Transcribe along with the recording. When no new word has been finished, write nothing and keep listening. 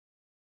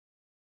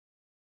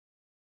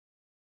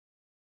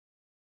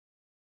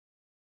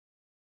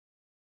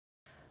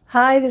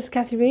Hi, this is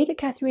Cathy Reid at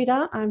Cathy Reid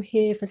Art. I'm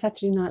here for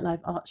Saturday Night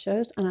Live art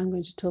shows and I'm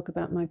going to talk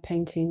about my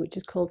painting which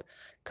is called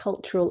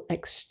Cultural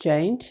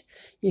Exchange.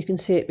 You can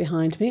see it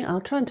behind me.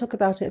 I'll try and talk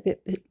about it a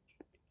bit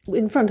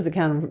in front of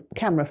the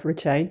camera for a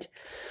change,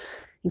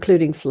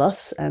 including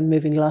fluffs and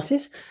moving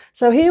glasses.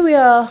 So here we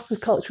are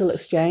with Cultural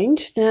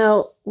Exchange.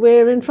 Now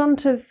we're in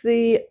front of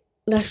the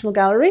National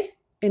Gallery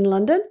in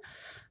London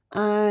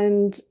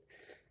and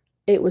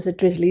it was a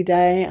drizzly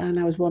day and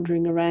I was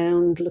wandering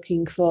around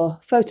looking for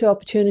photo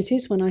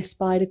opportunities when I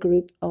spied a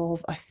group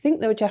of, I think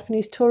they were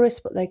Japanese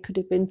tourists, but they could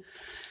have been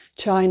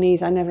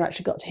Chinese. I never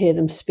actually got to hear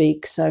them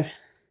speak, so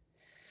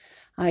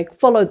I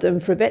followed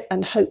them for a bit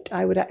and hoped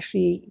I would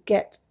actually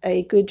get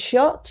a good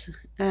shot.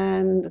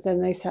 And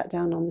then they sat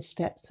down on the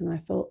steps and I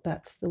thought,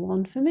 that's the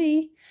one for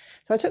me.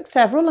 So I took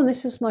several and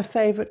this is my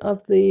favourite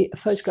of the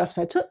photographs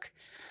I took.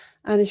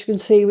 And as you can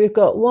see, we've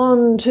got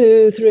 1,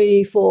 2,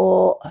 3,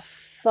 4,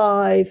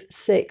 5,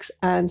 6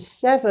 and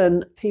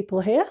 7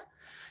 people here.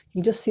 You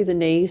can just see the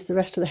knees, the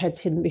rest of the head's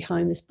hidden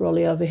behind this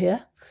brolly over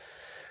here.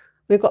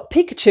 We've got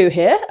Pikachu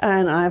here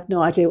and I have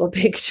no idea what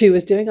Pikachu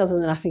was doing other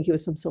than I think he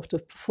was some sort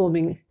of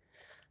performing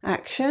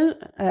action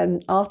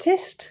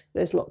artist.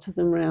 There's lots of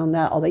them around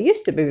there, or they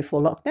used to be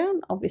before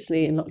lockdown.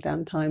 Obviously in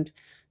lockdown times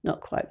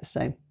not quite the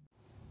same.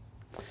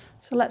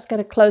 So let's get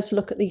a closer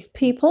look at these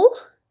people.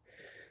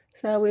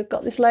 So we've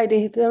got this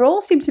lady, they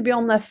all seem to be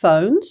on their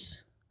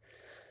phones.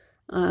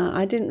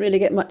 I didn't really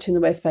get much in the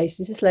way of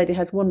faces. This lady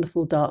had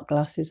wonderful dark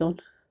glasses on.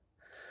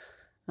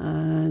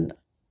 And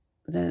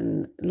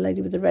then the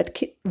lady with the red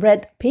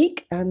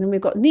peak. And then we've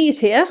got knees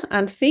here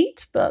and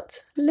feet,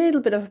 but a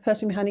little bit of a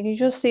person behind. You can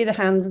just see the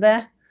hands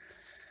there,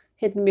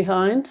 hidden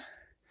behind.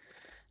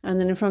 And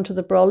then in front of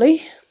the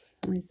brolly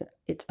is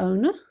its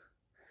owner.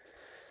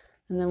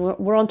 And then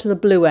we're on to the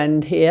blue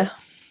end here.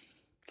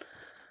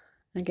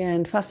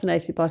 Again,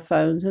 fascinated by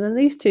phones. And then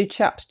these two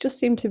chaps just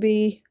seem to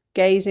be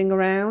gazing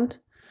around.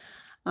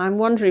 I'm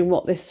wondering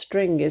what this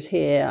string is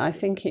here. I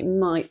think it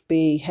might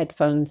be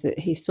headphones that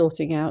he's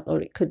sorting out,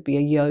 or it could be a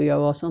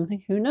yo-yo or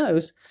something. Who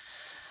knows?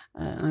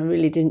 I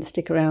really didn't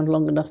stick around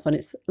long enough, and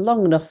it's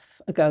long enough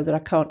ago that I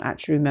can't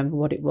actually remember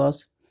what it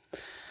was.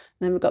 And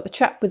then we've got the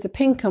chap with the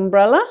pink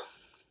umbrella,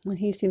 and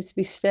he seems to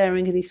be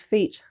staring at his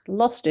feet,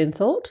 lost in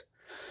thought.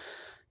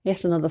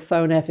 Yet another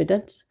phone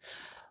evidence.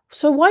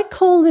 So why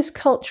call this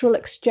Cultural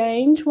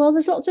Exchange? Well,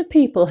 there's lots of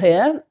people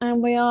here,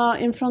 and we are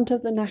in front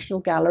of the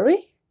National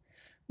Gallery,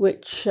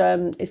 which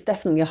is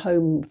definitely a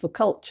home for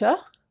culture,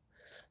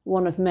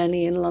 one of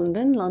many in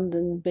London,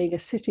 London being a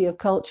city of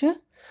culture.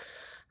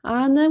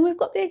 And then we've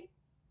got the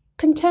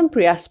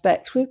contemporary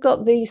aspect. We've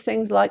got these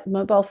things like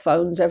mobile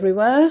phones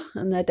everywhere,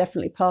 and they're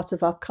definitely part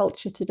of our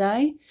culture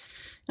today.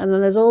 And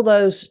then there's all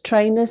those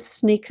trainers,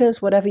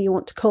 sneakers, whatever you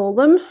want to call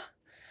them.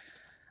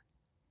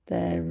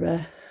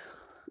 They're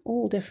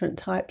all different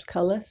types,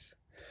 colours.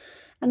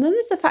 And then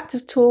there's the fact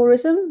of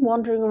tourism,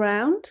 wandering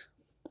around.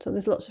 So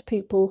there's lots of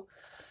people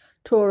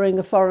touring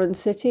a foreign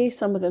city,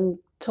 some of them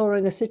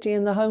touring a city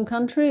in the home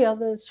country,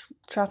 others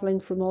travelling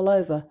from all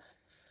over.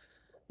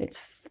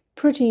 It's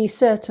pretty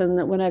certain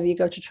that whenever you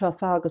go to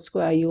Trafalgar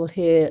Square, you will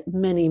hear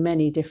many,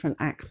 many different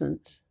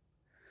accents.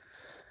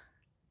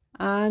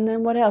 And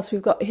then what else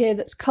we've got here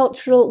that's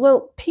cultural?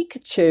 Well,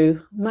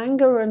 Pikachu,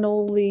 manga and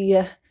all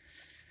the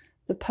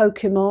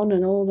Pokemon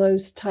and all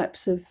those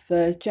types of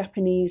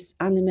Japanese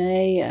anime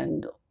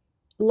and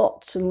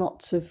lots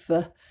of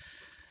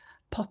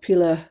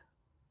popular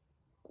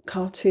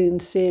cartoon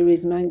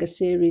series, manga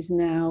series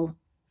now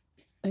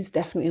is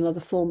definitely another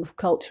form of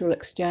cultural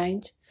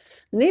exchange.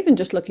 And even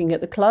just looking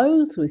at the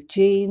clothes with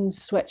jeans,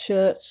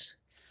 sweatshirts,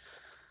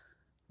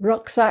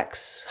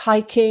 rucksacks,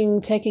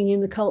 hiking, taking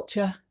in the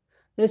culture.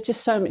 There's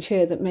just so much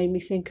here that made me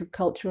think of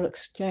cultural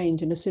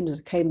exchange. And as soon as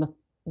I came up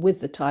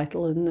with the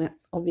title, and that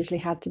obviously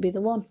had to be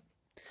the one.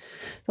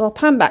 So I'll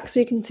pan back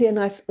so you can see a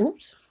nice,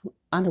 oops,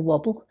 and a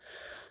wobble.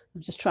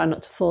 I'm just trying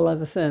not to fall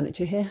over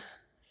furniture here.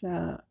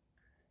 So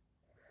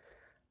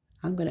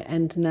I'm going to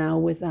end now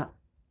with that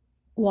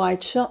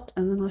wide shot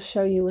and then I'll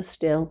show you a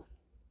still.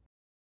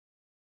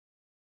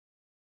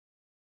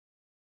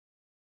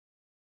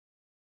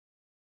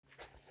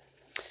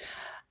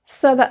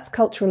 So that's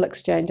Cultural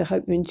Exchange. I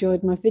hope you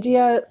enjoyed my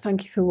video.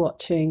 Thank you for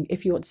watching.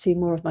 If you want to see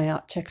more of my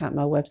art, check out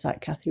my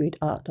website,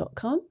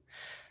 cathyreidart.com.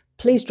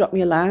 Please drop me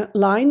a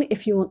line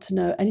if you want to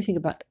know anything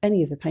about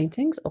any of the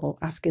paintings or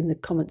ask in the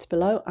comments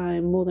below.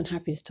 I'm more than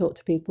happy to talk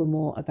to people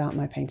more about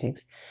my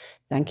paintings.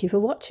 Thank you for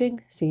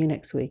watching. See you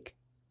next week.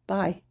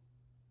 Bye.